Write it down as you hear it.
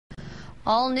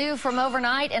All new from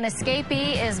overnight, an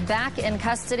escapee is back in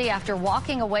custody after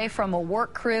walking away from a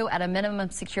work crew at a minimum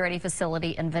security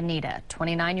facility in Veneta.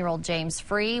 29-year-old James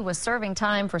Free was serving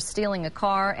time for stealing a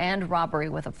car and robbery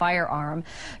with a firearm.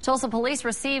 Tulsa police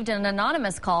received an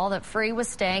anonymous call that Free was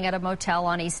staying at a motel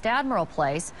on East Admiral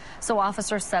Place, so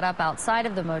officers set up outside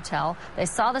of the motel. They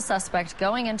saw the suspect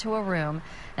going into a room,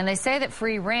 and they say that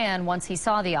Free ran once he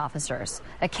saw the officers.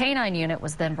 A canine unit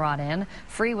was then brought in.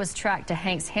 Free was tracked to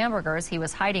Hank's Hamburgers. He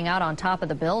was hiding out on top of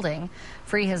the building.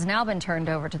 Free has now been turned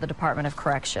over to the Department of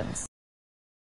Corrections.